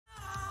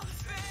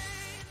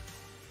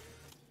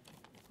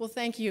Well,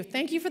 thank you.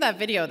 Thank you for that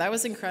video. That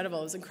was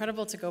incredible. It was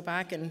incredible to go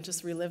back and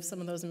just relive some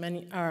of those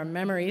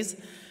memories.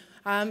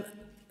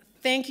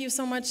 Thank you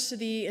so much to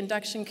the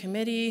induction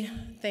committee.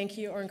 Thank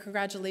you, and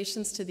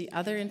congratulations to the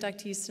other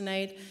inductees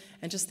tonight.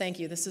 And just thank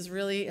you. This is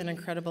really an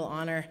incredible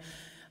honor.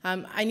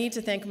 I need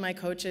to thank my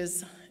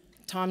coaches,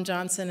 Tom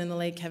Johnson and the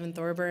late Kevin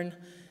Thorburn,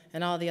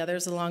 and all the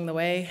others along the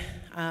way.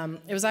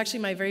 It was actually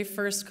my very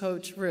first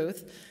coach,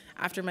 Ruth,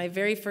 after my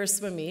very first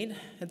swim meet,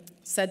 had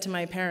said to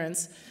my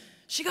parents,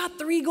 "She got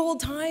 3 gold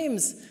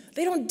times.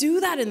 They don't do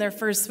that in their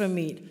first swim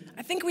meet.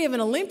 I think we have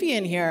an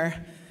Olympian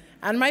here."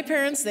 And my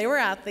parents, they were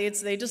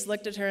athletes. They just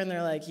looked at her and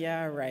they're like,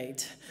 "Yeah,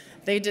 right."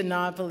 They did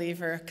not believe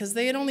her because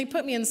they had only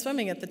put me in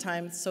swimming at the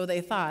time, so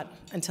they thought,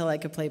 until I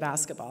could play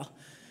basketball.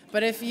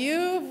 But if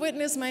you've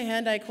witnessed my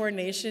hand-eye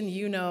coordination,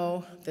 you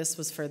know this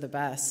was for the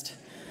best.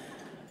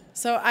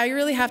 So I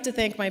really have to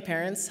thank my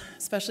parents,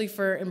 especially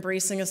for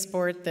embracing a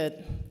sport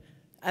that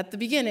at the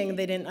beginning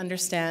they didn't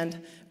understand,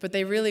 but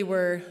they really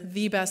were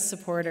the best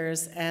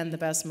supporters and the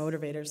best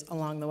motivators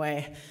along the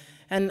way.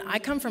 And I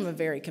come from a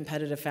very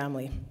competitive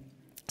family.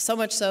 So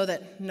much so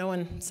that no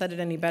one said it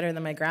any better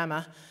than my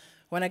grandma.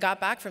 When I got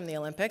back from the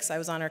Olympics, I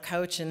was on her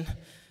couch and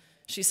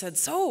she said,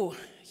 "So,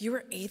 you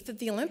were 8th at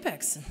the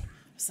Olympics?" And I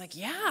was like,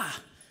 "Yeah."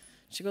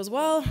 She goes,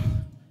 "Well,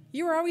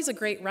 you were always a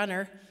great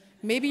runner.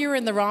 Maybe you were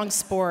in the wrong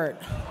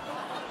sport."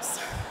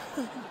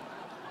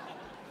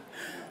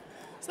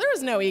 So there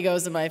was no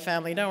egos in my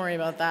family, don't worry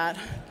about that.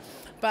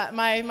 But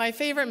my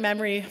favorite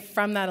memory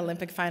from that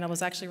Olympic final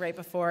was actually right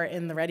before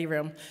in the ready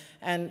room.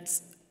 And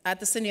at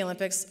the Sydney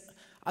Olympics,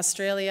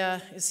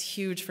 Australia is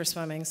huge for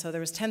swimming, so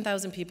there was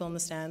 10,000 people in the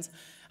stands,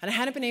 and I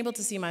hadn't been able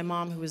to see my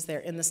mom who was there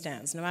in the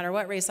stands. No matter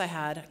what race I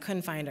had, I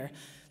couldn't find her.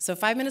 So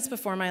 5 minutes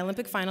before my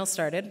Olympic final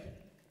started,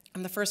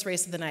 on the first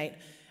race of the night,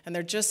 and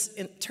they're just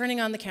turning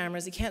on the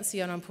cameras. You can't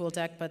see out on pool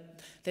deck, but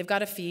they've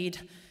got a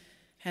feed,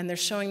 and they're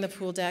showing the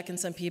pool deck and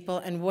some people,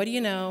 and what do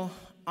you know?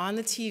 On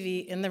the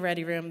TV in the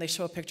ready room, they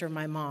show a picture of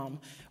my mom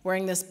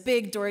wearing this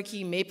big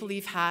dorky maple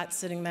leaf hat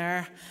sitting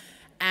there.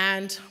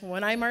 And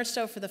when I marched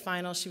out for the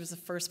final, she was the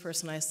first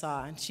person I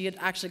saw. And she had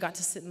actually got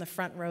to sit in the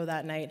front row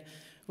that night,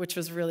 which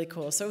was really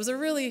cool. So it was a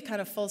really kind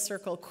of full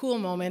circle, cool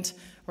moment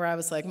where I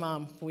was like,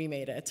 "Mom, we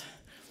made it."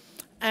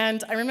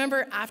 And I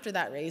remember after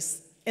that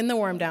race, in the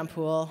warm down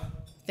pool,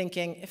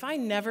 thinking, if I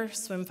never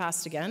swim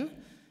fast again,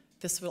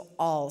 this will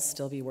all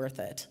still be worth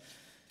it.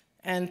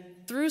 And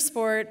through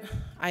sport,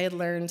 I had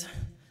learned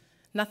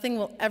nothing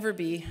will ever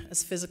be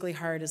as physically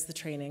hard as the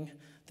training.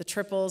 The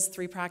triples,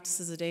 3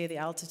 practices a day, the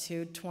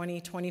altitude, 20,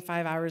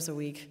 25 hours a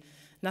week.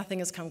 Nothing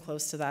has come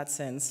close to that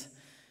since.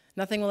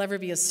 Nothing will ever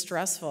be as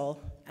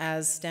stressful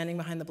as standing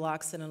behind the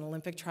blocks in an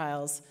Olympic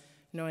trials,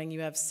 knowing you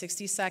have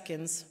 60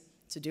 seconds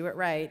to do it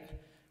right,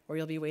 or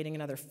you'll be waiting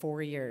another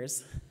 4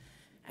 years.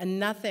 And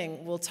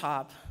nothing will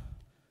top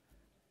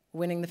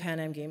winning the Pan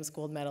Am Games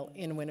gold medal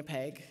in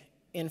Winnipeg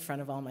in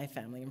front of all my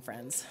family and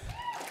friends.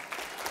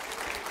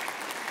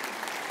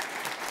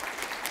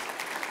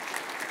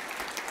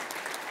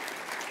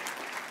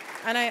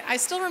 And I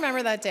still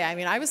remember that day. I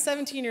mean, I was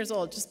 17 years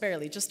old, just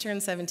barely, just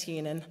turned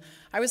 17, and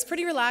I was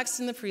pretty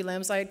relaxed in the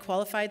prelims. I had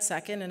qualified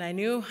second, and I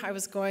knew I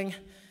was going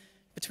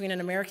between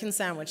an American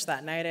sandwich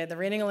that night. I had the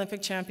reigning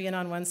Olympic champion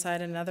on one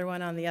side and another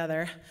one on the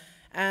other,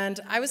 and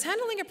I was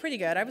handling it pretty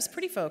good. I was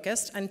pretty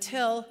focused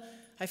until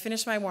I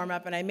finished my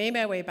warm-up, and I made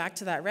my way back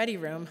to that ready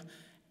room,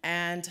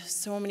 and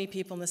so many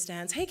people in the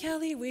stands, "Hey,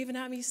 Kelly," waving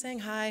at me, saying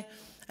hi.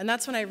 And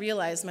that's when I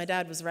realized my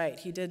dad was right.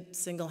 He did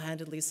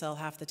single-handedly sell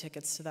half the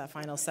tickets to that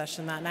final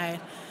session that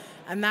night.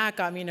 And that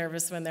got me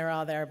nervous when they were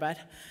all there. But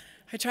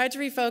I tried to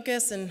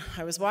refocus, and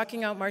I was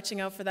walking out,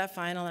 marching out for that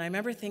final. And I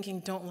remember thinking,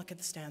 don't look at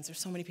the stands. There's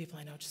so many people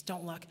I know. Just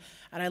don't look.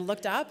 And I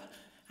looked up,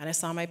 and I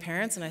saw my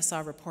parents, and I saw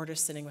reporters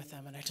sitting with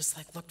them. And I just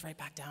looked right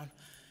back down.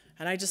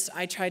 And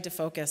I tried to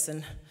focus.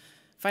 And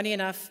funny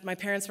enough, my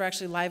parents were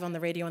actually live on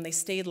the radio, and they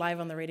stayed live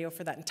on the radio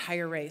for that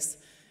entire race.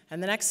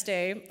 And the next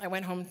day, I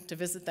went home to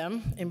visit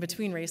them in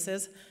between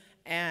races,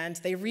 and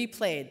they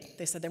replayed.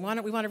 They said, we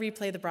want to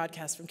replay the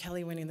broadcast from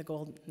Kelly winning the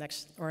gold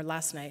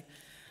last night.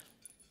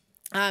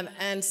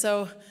 And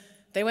so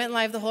they went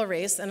live the whole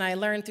race, and I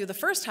learned through the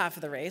first half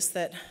of the race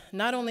that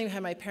not only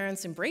had my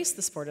parents embraced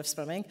the sport of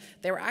swimming,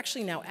 they were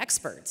actually now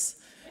experts.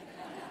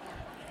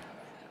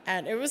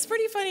 And it was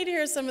pretty funny to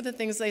hear some of the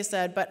things they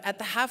said, but at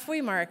the halfway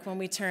mark when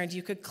we turned,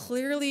 you could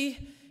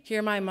clearly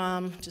hear my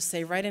mom just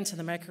say right into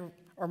the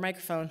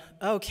microphone,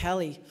 "Oh,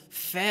 Kelly,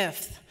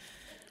 5th.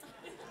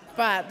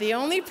 But the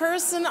only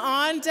person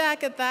on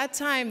deck at that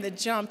time that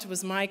jumped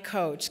was my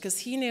coach, because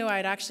he knew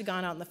I'd actually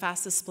gone out in the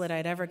fastest split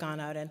I'd ever gone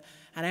out in,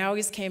 and I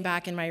always came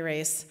back in my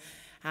race.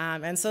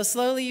 And so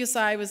slowly you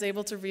saw I was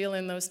able to reel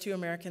in those 2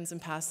 Americans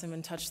and pass them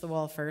and touch the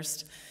wall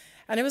first.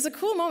 And it was a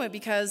cool moment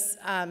because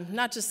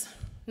not just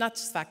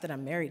the fact that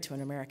I'm married to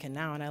an American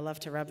now, and I love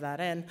to rub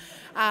that in,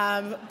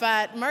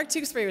 but Mark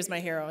Tewksbury was my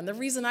hero, and the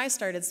reason I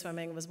started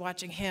swimming was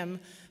watching him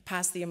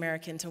pass the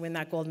American to win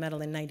that gold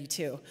medal in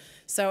 '92.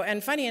 So,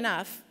 and funny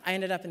enough, I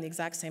ended up in the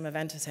exact same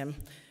event as him,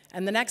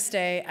 And the next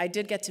day, I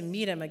did get to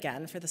meet him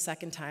again for the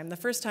second time. The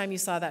first time you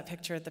saw that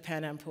picture at the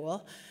Pan Am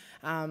pool.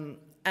 And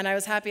I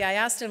was happy. I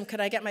asked him, could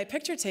I get my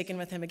picture taken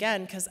with him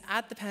again? Because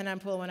at the Pan Am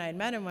pool, when I had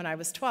met him when I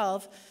was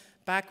 12,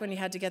 back when he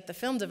had to get the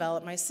film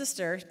developed, my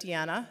sister,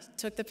 Deanna,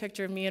 took the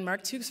picture of me and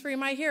Mark Tewksbury,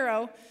 my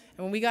hero,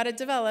 and when we got it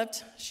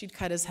developed, she'd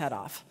cut his head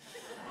off.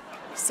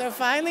 So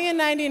finally in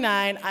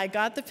 '99, I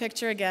got the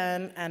picture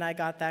again, and I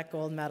got that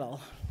gold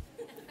medal.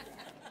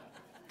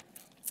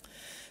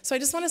 So I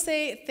just want to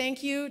say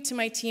thank you to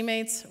my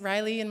teammates,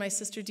 Riley and my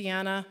sister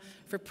Deanna,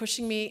 for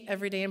pushing me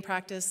every day in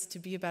practice to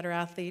be a better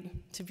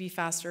athlete, to be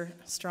faster,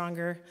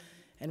 stronger,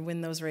 and win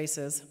those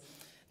races.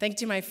 Thank you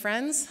to my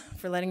friends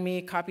for letting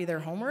me copy their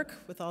homework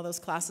with all those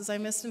classes I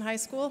missed in high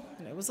school,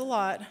 and it was a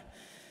lot.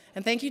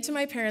 And thank you to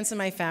my parents and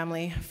my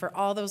family for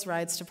all those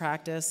rides to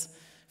practice,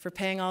 for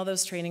paying all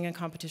those training and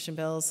competition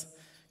bills,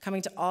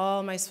 coming to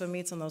all my swim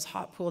meets on those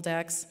hot pool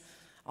decks,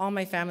 all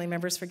my family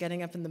members for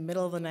getting up in the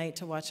middle of the night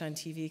to watch on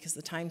TV because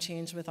the time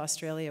change with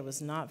Australia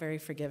was not very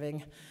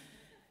forgiving.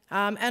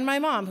 And my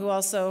mom, who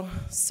also,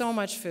 so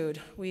much food.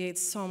 We ate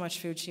so much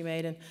food she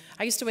made. And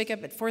I used to wake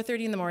up at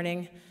 4:30 in the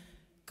morning,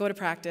 go to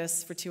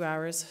practice for 2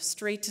 hours,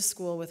 straight to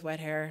school with wet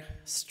hair,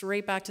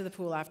 straight back to the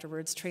pool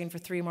afterwards, train for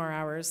 3 more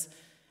hours,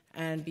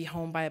 and be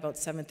home by about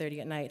 7:30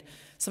 at night.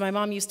 So my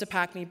mom used to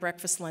pack me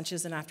breakfast,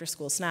 lunches, and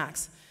after-school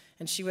snacks.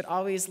 And she would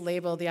always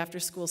label the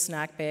after-school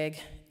snack bag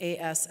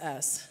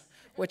ASS,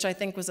 which I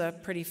think was a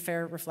pretty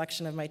fair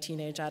reflection of my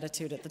teenage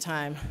attitude at the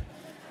time.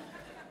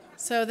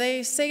 So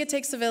they say it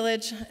takes a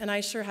village, and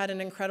I sure had an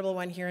incredible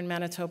one here in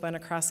Manitoba and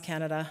across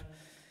Canada.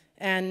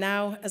 And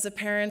now, as a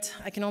parent,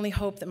 I can only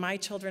hope that my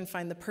children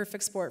find the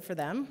perfect sport for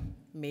them.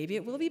 Maybe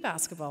it will be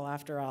basketball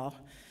after all.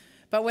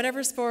 But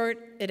whatever sport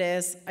it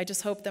is, I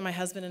just hope that my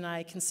husband and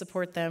I can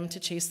support them to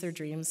chase their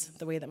dreams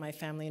the way that my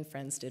family and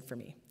friends did for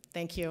me.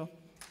 Thank you.